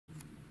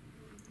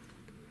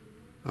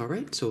All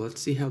right, so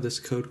let's see how this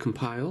code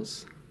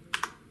compiles.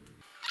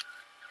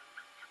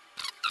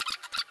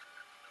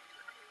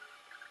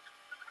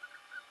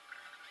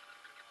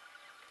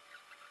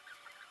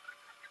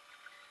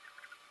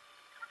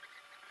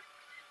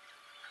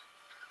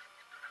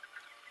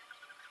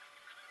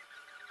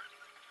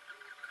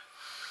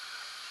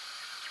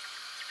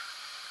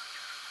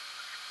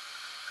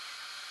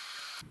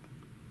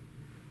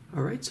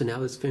 All right, so now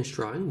that it's finished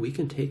drawing, we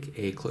can take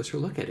a closer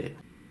look at it.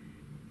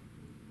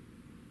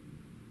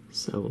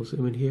 So we'll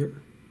zoom in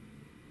here.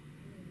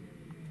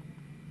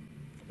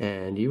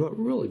 And you won't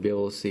really be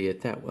able to see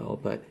it that well,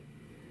 but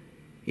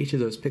each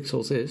of those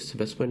pixels is, to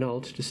the best of my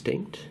knowledge,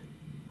 distinct.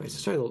 All right, so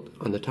starting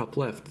on the top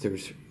left,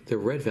 the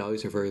red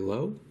values are very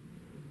low,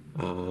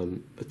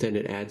 but then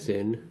it adds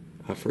in,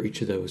 for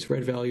each of those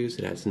red values,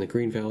 it adds in the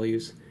green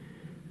values,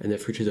 and then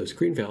for each of those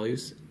green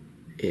values,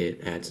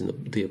 it adds in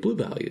the blue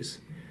values.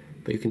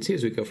 But you can see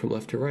as we go from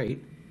left to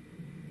right,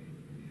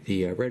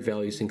 the red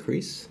values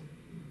increase.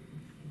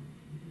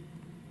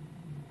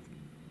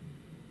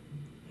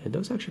 And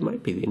those actually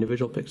might be the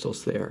individual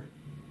pixels there.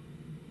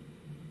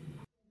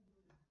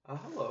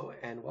 Hello,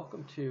 and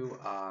welcome to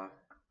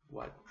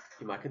what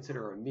you might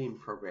consider a meme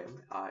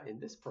program. In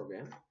this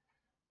program,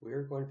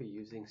 we're going to be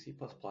using C++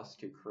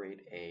 to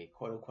create a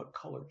quote-unquote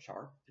color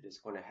chart that is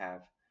going to have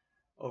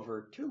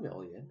over 2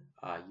 million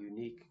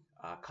unique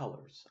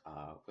colors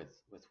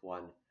with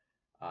one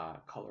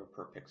color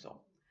per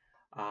pixel.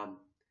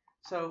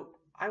 So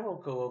I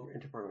won't go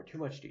into program too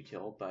much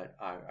detail, but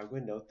I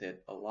would note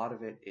that a lot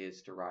of it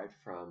is derived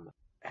from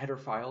header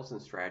files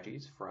and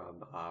strategies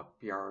from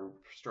Bjorn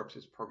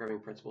Stropes' Programming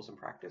Principles and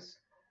Practice.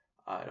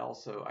 I'd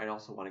also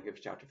want to give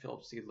a shout out to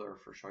Philip Seidler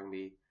for showing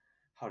me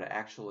how to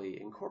actually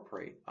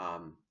incorporate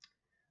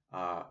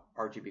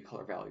RGB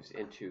color values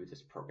into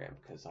this program,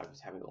 because I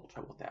was having a little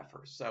trouble with that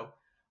first. So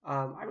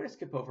I'm going to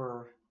skip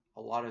over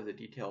a lot of the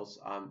details.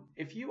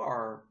 If you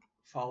are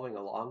following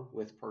along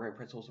with Programming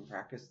Principles and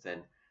Practice,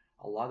 then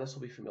a lot of this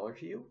will be familiar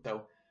to you.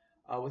 So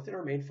within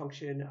our main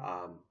function,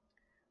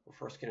 we're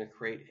first going to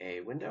create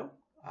a window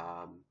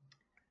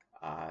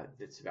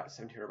that's about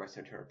 1700 by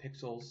 1700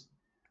 pixels.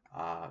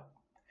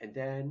 And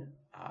then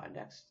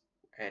next,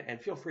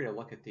 and feel free to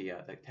look at the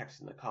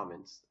text in the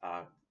comments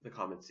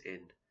in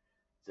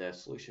the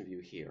solution view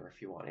here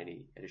if you want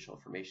any additional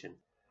information.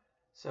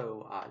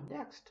 So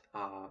next,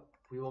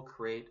 we will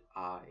create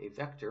a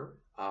vector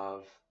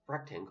of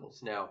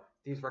rectangles. Now,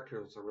 these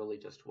vectors are really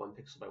just 1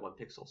 pixel by 1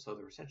 pixel, so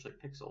they're essentially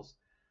pixels.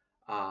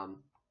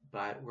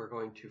 But we're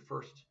going to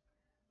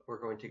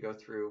go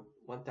through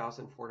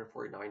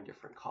 1,449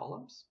 different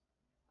columns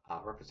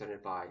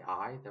represented by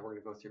I. Then we're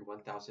going to go through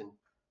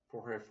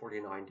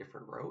 1,449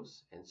 different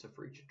rows. And so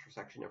for each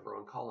intersection of row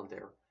and column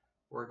there,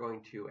 we're going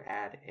to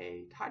add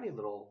a tiny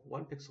little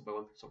 1 pixel by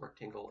 1 pixel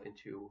rectangle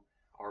into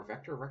our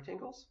vector of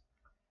rectangles.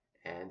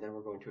 And then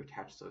we're going to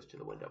attach those to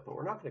the window, but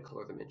we're not going to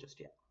color them in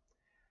just yet.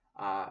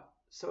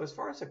 So as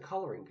far as the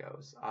coloring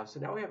goes, so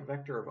now we have a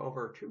vector of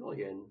over 2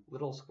 million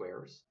little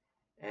squares,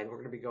 and we're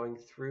going to be going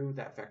through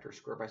that vector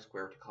square by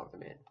square to color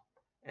them in.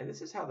 And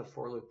this is how the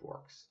for loop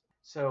works.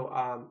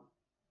 So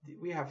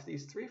we have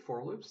these 3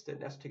 for loops that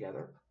nest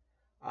together,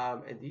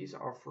 and these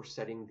are for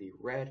setting the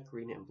red,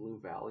 green, and blue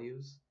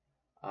values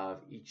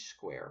of each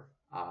square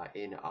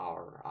in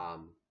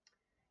our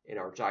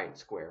giant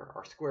square,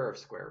 our square of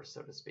squares,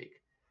 so to speak.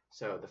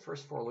 So the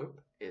first for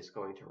loop is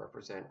going to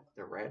represent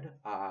the red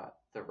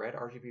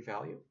RGB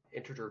value.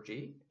 Integer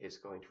G is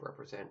going to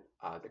represent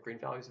the green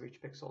values of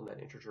each pixel, and then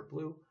integer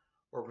blue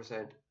will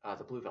represent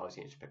the blue values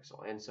in each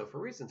pixel. And so for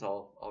reasons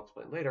I'll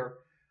explain later,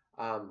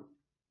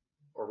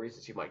 or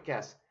reasons you might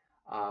guess,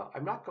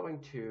 I'm not going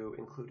to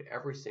include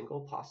every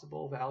single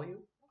possible value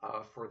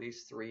for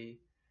these 3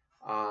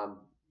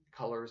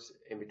 colors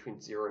in between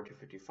 0 and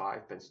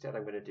 255, but instead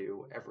I'm going to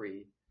do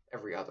every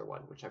other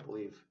one, which I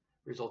believe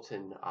results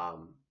in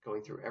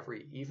going through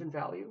every even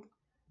value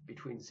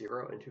between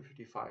 0 and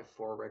 255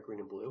 for red, green,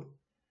 and blue.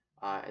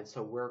 And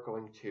so we're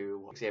going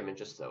to examine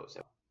just those.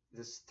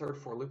 This third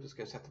for loop is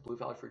going to set the blue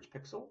value for each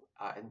pixel,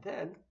 and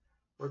then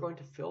we're going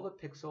to fill the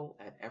pixel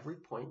at every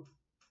point,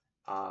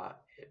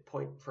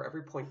 for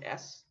every point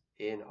S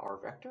in our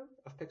vector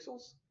of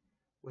pixels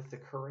with the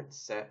current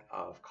set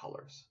of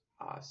colors.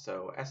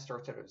 So S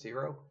starts out at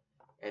 0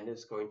 and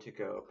is going to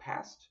go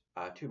past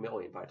 2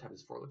 million by the time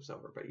this for loop's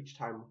over. But each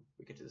time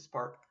we get to this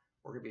part,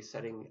 we're going to be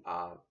setting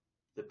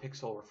the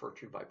pixel referred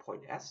to by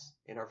point S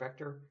in our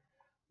vector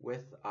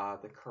with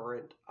the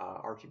current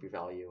RGB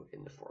value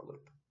in the for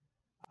loop.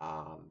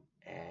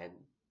 And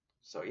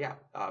so yeah,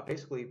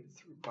 basically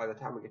by the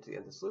time we get to the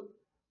end of this loop,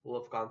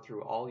 we'll have gone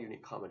through all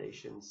unique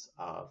combinations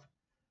of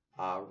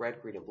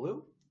red, green, and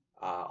blue,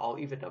 all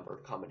even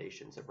numbered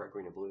combinations of red,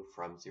 green, and blue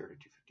from 0 to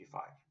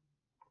 255.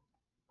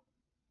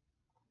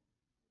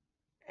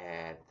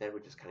 And then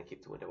we just kind of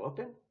keep the window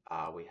open.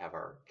 We have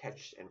our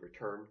catch and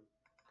return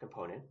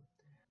component.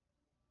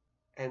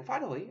 And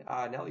finally,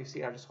 now that you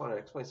see, I just want to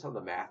explain some of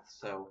the math.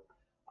 So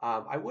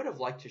I would have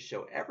liked to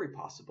show every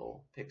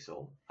possible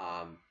pixel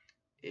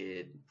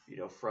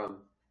from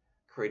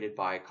created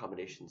by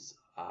combinations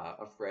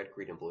of red,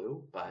 green, and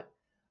blue, but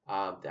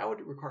that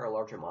would require a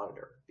larger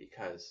monitor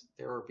because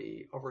there would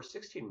be over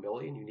 16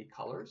 million unique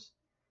colors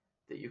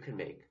that you can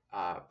make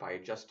by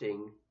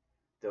adjusting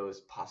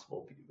those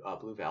possible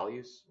blue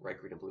values, red,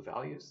 green, and blue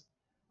values.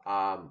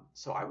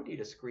 So I would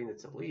need a screen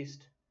that's at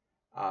least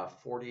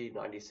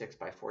 4096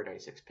 by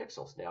 4096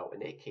 pixels. Now, an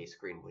 8K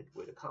screen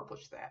would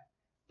accomplish that,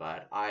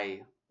 but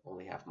I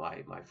only have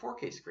my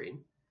 4K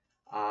screen.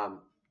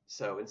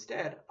 So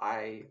instead,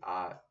 I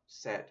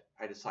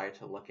decided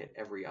to look at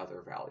every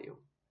other value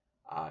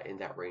in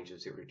that range of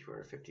 0 to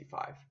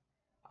 255.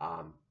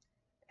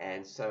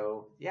 And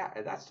so, yeah,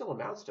 and that still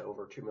amounts to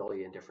over 2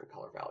 million different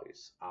color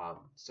values.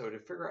 So to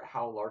figure out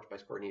how large my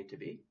square needed to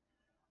be,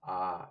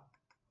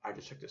 I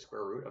just took the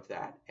square root of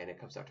that, and it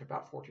comes out to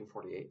about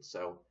 1448.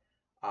 So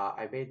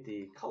I made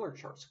the color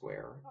chart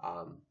square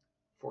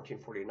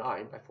 1449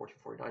 by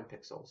 1449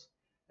 pixels,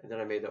 and then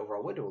I made the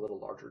overall window a little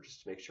larger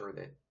just to make sure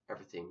that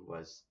everything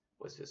was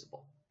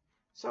visible.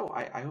 So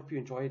I hope you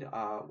enjoyed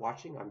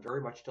watching. I'm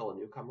very much still a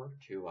newcomer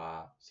to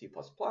C++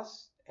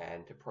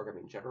 and to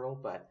programming in general,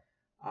 but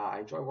I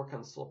enjoy working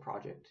on this little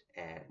project,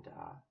 and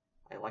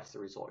I liked the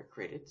result it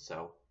created.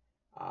 So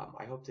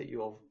I hope that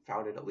you have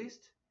found it at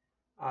least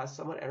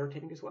somewhat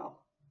entertaining as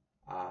well.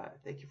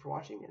 Thank you for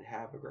watching, and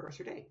have a great rest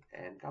of your day,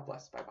 and God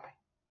bless. Bye-bye.